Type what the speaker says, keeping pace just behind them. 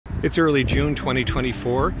It's early June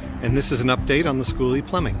 2024, and this is an update on the skoolie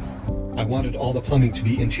plumbing. I wanted all the plumbing to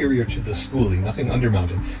be interior to the skoolie, nothing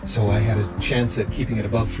undermounted, so I had a chance at keeping it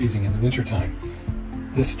above freezing in the wintertime.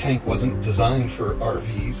 This tank wasn't designed for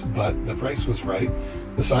RVs, but the price was right.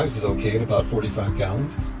 The size is okay at about 45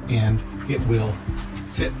 gallons, and it will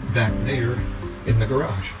fit back there in the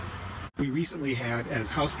garage. We recently had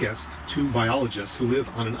as house guests 2 biologists who live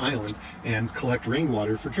on an island and collect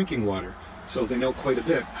rainwater for drinking water, so they know quite a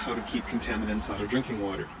bit how to keep contaminants out of drinking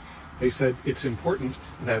water. They said it's important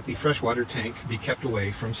that the freshwater tank be kept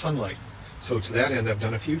away from sunlight. So to that end, I've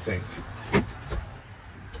done a few things.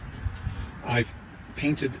 I've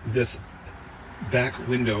painted this back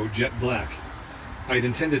window jet black. I'd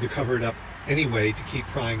intended to cover it up anyway to keep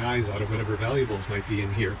prying eyes out of whatever valuables might be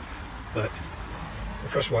in here, but the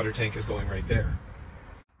freshwater tank is going right there.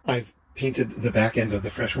 I've painted the back end of the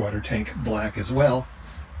freshwater tank black as well,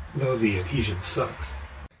 though the adhesion sucks.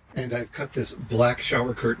 And I've cut this black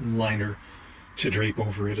shower curtain liner to drape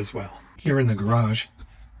over it as well. Here in the garage,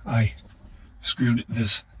 I screwed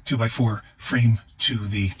this 2x4 frame to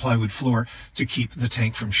the plywood floor to keep the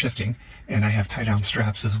tank from shifting, and I have tie-down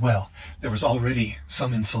straps as well. There was already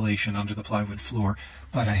some insulation under the plywood floor,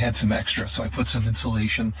 but I had some extra, so I put some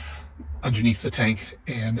insulation underneath the tank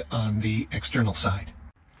and on the external side.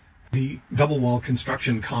 The double wall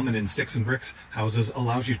construction common in sticks and bricks houses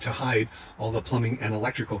allows you to hide all the plumbing and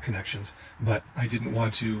electrical connections, but I didn't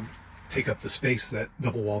want to take up the space that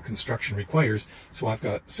double wall construction requires, so I've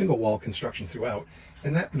got single wall construction throughout,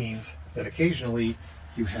 and that means that occasionally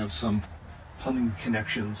you have some plumbing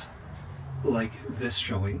connections like this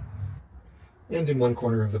showing, and in one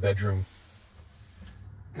corner of the bedroom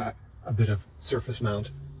got a bit of surface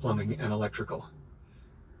mount plumbing and electrical.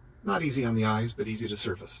 Not easy on the eyes, but easy to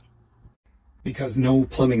surface. Because no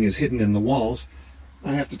plumbing is hidden in the walls,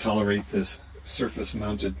 I have to tolerate this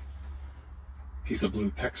surface-mounted piece of blue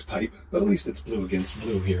PEX pipe, but at least it's blue against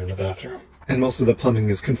blue here in the bathroom. And most of the plumbing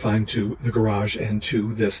is confined to the garage and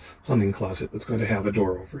to this plumbing closet that's going to have a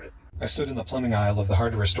door over it. I stood in the plumbing aisle of the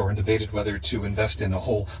hardware store and debated whether to invest in a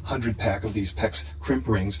whole 100-pack of these PEX crimp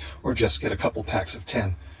rings or just get a couple packs of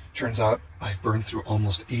 10. Turns out I've burned through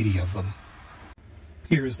almost 80 of them.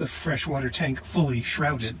 Here is the freshwater tank fully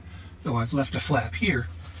shrouded, though I've left a flap here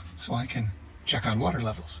so I can check on water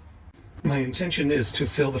levels. My intention is to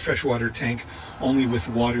fill the freshwater tank only with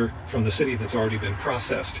water from the city that's already been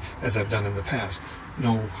processed, as I've done in the past.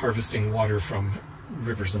 No harvesting water from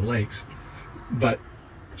rivers and lakes. But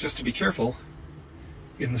just to be careful,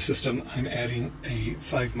 in the system I'm adding a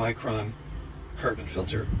 5-micron carbon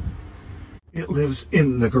filter. It lives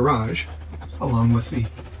in the garage, along with the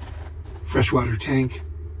freshwater tank,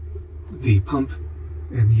 the pump,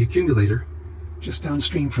 and the accumulator, just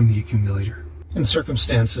downstream from the accumulator. In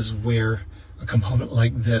circumstances where a component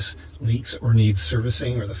like this leaks or needs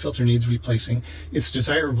servicing or the filter needs replacing, it's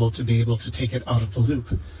desirable to be able to take it out of the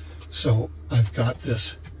loop. So I've got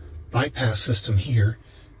this bypass system here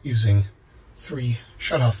using 3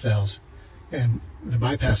 shutoff valves, and the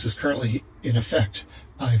bypass is currently in effect.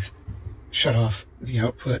 I've shut off the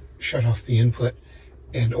output, shut off the input,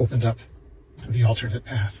 and opened up the alternate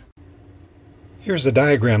path. Here's a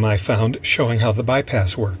diagram I found showing how the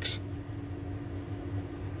bypass works.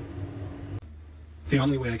 The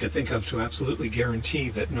only way I could think of to absolutely guarantee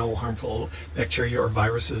that no harmful bacteria or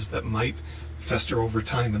viruses that might fester over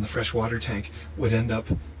time in the freshwater tank would end up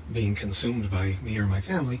being consumed by me or my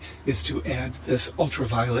family is to add this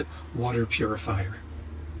ultraviolet water purifier.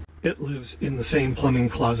 It lives in the same plumbing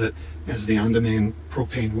closet as the on-demand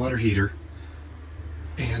propane water heater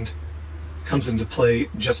and comes into play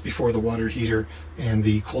just before the water heater and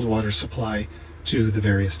the cold water supply to the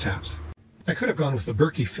various taps. I could have gone with the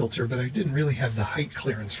Berkey filter, but I didn't really have the height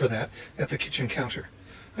clearance for that at the kitchen counter.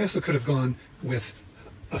 I also could have gone with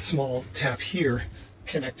a small tap here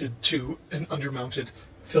connected to an undermounted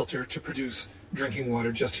filter to produce drinking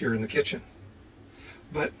water just here in the kitchen.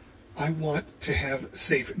 But I want to have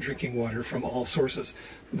safe drinking water from all sources,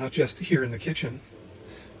 not just here in the kitchen,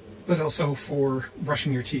 but also for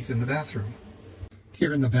brushing your teeth in the bathroom.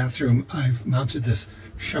 Here in the bathroom, I've mounted this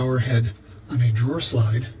shower head on a drawer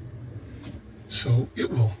slide, so it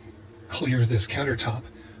will clear this countertop.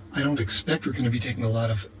 I don't expect we're going to be taking a lot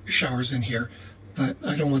of showers in here, but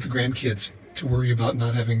I don't want the grandkids to worry about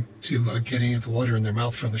not having to get any of the water in their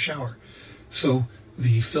mouth from the shower. So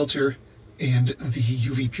the filter and the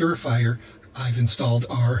UV purifier I've installed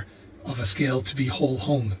are of a scale to be whole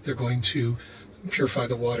home. They're going to purify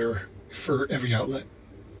the water for every outlet.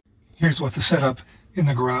 Here's what the setup in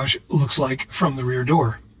the garage looks like from the rear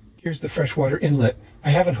door. Here's the freshwater inlet I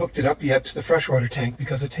haven't hooked it up yet to the freshwater tank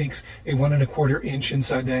because it takes a 1 1/4 inch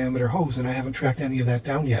inside diameter hose, and I haven't tracked any of that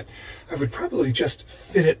down yet. I would probably just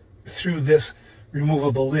fit it through this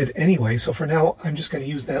removable lid anyway, so for now I'm just going to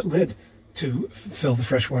use that lid to fill the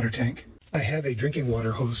freshwater tank. I have a drinking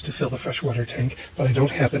water hose to fill the freshwater tank, but I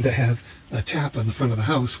don't happen to have a tap on the front of the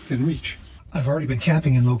house within reach. I've already been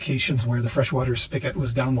camping in locations where the freshwater spigot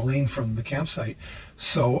was down the lane from the campsite,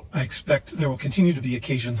 so I expect there will continue to be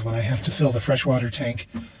occasions when I have to fill the freshwater tank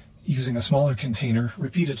using a smaller container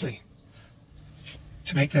repeatedly.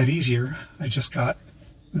 To make that easier, I just got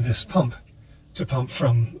this pump to pump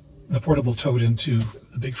from the portable tote into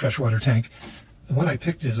the big freshwater tank. The one I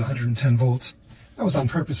picked is 110 volts. That was on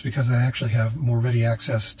purpose because I actually have more ready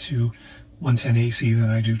access to 110 AC than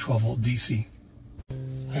I do 12 volt DC.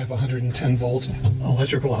 I have a 110 volt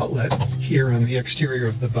electrical outlet here on the exterior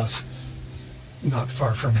of the bus, not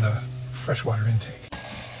far from the freshwater intake.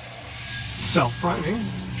 Self-priming.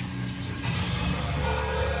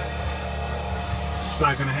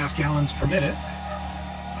 5.5 gallons per minute.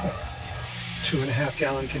 So 2.5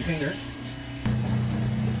 gallon container.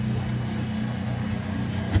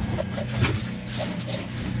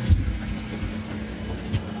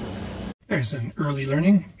 There's an early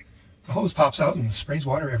learning. The hose pops out and sprays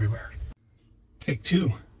water everywhere. Take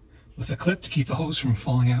 2, with a clip to keep the hose from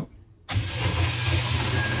falling out.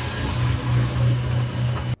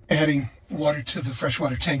 Adding water to the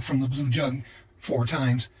freshwater tank from the blue jug 4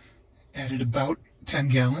 times. Added about 10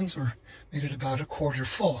 gallons, or made it about a quarter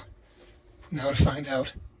full. Now to find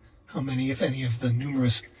out how many, if any, of the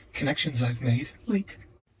numerous connections I've made leak.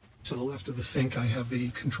 To the left of the sink, I have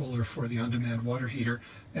the controller for the on-demand water heater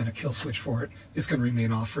and a kill switch for it. It's going to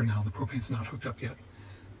remain off for now. The propane's not hooked up yet.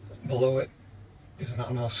 Below it is an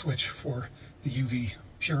on-off switch for the UV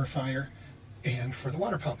purifier and for the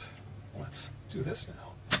water pump. Let's do this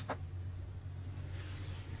now.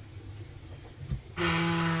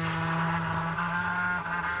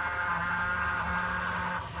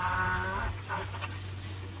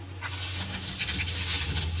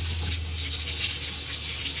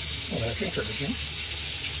 Well, that's encouraging.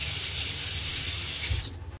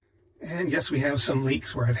 And yes, we have some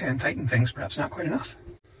leaks where I've hand tightened things, perhaps not quite enough.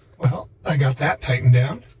 Well, I got that tightened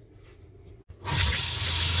down.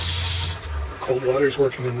 Cold water's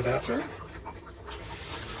working in the bathroom.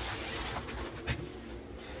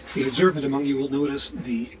 The observant among you will notice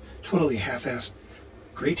the totally half-assed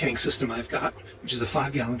gray tank system I've got, which is a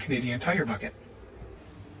 5-gallon Canadian Tire bucket.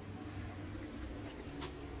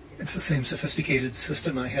 It's the same sophisticated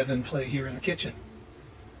system I have in play here in the kitchen.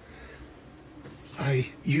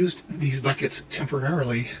 I used these buckets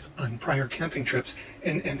temporarily on prior camping trips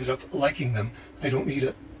and ended up liking them. I don't need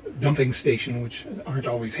a dumping station, which aren't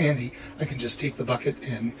always handy. I can just take the bucket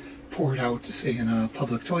and pour it out, say, in a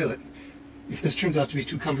public toilet. If this turns out to be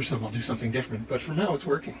too cumbersome, I'll do something different, but for now it's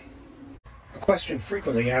working. A question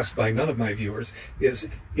frequently asked by none of my viewers is,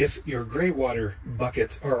 if your gray water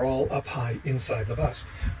buckets are all up high inside the bus,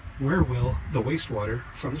 where will the wastewater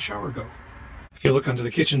from the shower go? If you look under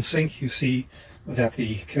the kitchen sink, you see that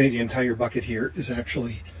the Canadian Tire bucket here is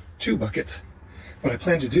actually 2 buckets. What I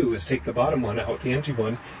plan to do is take the bottom one out, the empty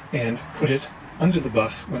one, and put it under the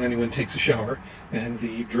bus when anyone takes a shower, and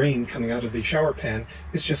the drain coming out of the shower pan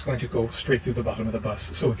is just going to go straight through the bottom of the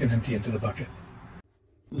bus so it can empty into the bucket.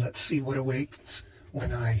 Let's see what awaits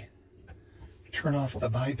when I turn off the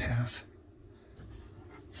bypass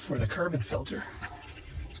for the carbon filter.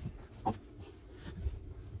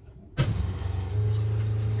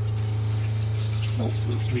 Oh,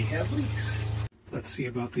 we have leaks. Let's see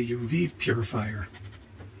about the UV purifier.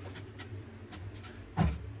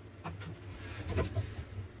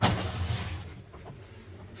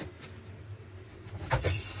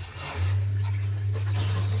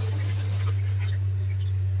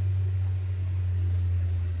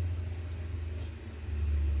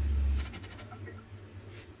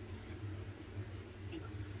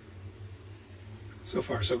 So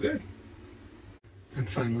far, so good. And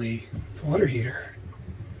finally, the water heater.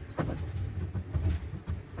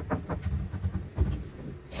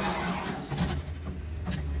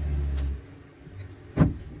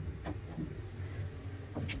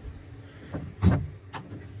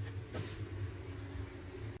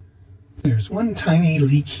 There's one tiny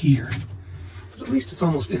leak here, but at least it's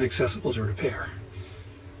almost inaccessible to repair.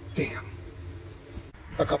 Damn.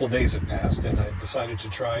 A couple days have passed and I've decided to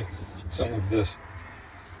try some of this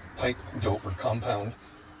pipe dope or compound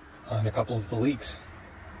on a couple of the leaks.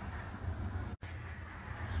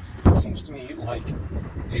 It seems to me like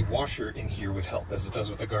a washer in here would help, as it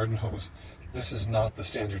does with a garden hose. This is not the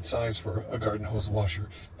standard size for a garden hose washer,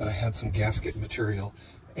 but I had some gasket material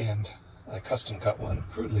and I custom cut one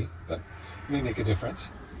crudely, but it may make a difference.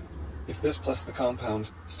 If this plus the compound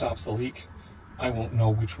stops the leak, I won't know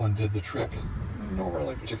which one did the trick, nor will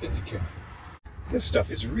I particularly care. This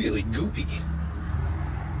stuff is really goopy.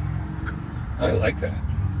 I like that.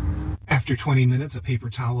 After 20 minutes, a paper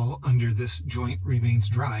towel under this joint remains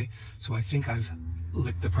dry, so I think I've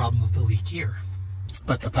licked the problem of the leak here.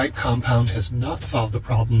 But the pipe compound has not solved the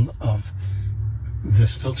problem of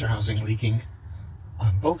this filter housing leaking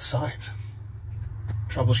on both sides.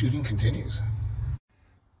 Troubleshooting continues.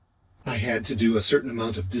 I had to do a certain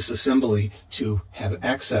amount of disassembly to have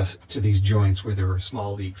access to these joints where there were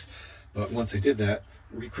small leaks, but once I did that,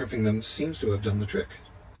 recrimping them seems to have done the trick.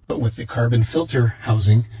 But with the carbon filter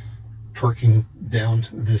housing torquing down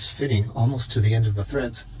this fitting almost to the end of the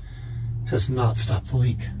threads has not stopped the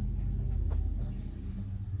leak.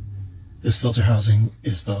 This filter housing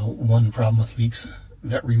is the one problem with leaks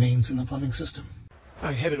that remains in the plumbing system.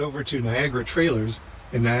 I headed over to Niagara Trailers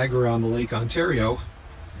in Niagara-on-the-Lake, Ontario,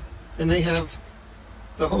 and they have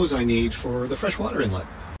the hose I need for the freshwater inlet.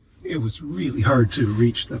 It was really hard to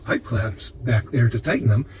reach the pipe clamps back there to tighten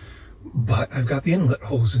them, but I've got the inlet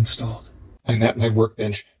hose installed. I'm at my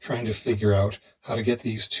workbench trying to figure out how to get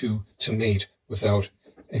these two to mate without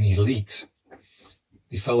any leaks.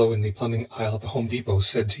 The fellow in the plumbing aisle at the Home Depot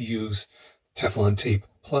said to use Teflon tape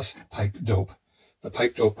plus pipe dope. The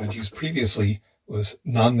pipe dope I'd used previously was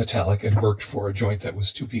non-metallic and worked for a joint that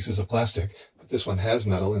was 2 pieces of plastic, but this one has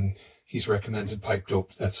metal, and he's recommended pipe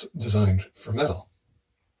dope that's designed for metal.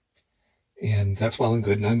 And that's well and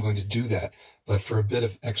good, and I'm going to do that. But for a bit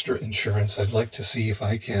of extra insurance, I'd like to see if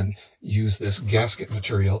I can use this gasket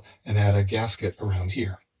material and add a gasket around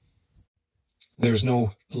here. There's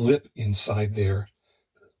no lip inside there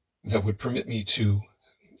that would permit me to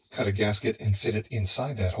cut a gasket and fit it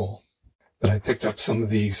inside that hole. But I picked up some of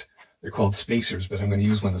these, they're called spacers, but I'm going to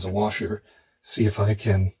use one as a washer, see if I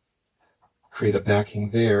can create a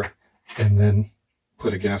backing there and then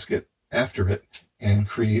put a gasket after it and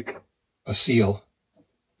create a seal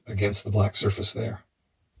against the black surface there.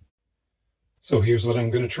 So here's what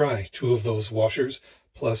I'm going to try. 2 of those washers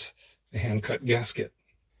plus a hand-cut gasket.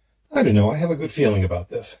 I don't know, I have a good feeling about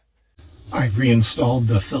this. I've reinstalled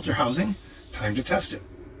the filter housing. Time to test it.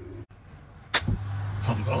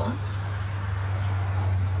 Pump on.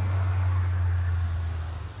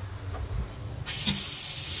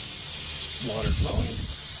 Water flowing.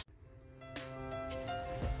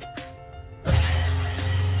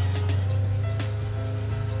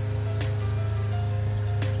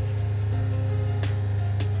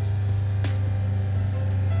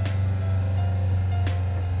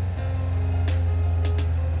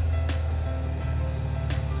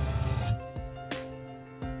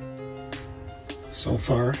 So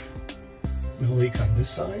far, no leak on this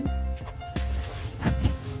side.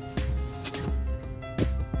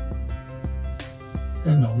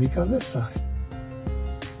 And no leak on this side.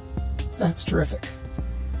 That's terrific.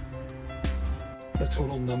 The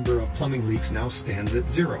total number of plumbing leaks now stands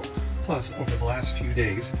at 0. Plus, over the last few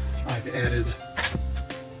days, I've added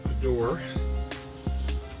a door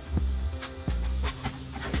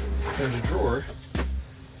and a drawer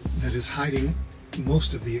that is hiding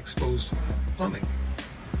most of the exposed plumbing.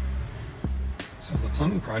 So the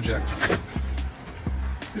plumbing project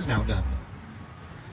is now done.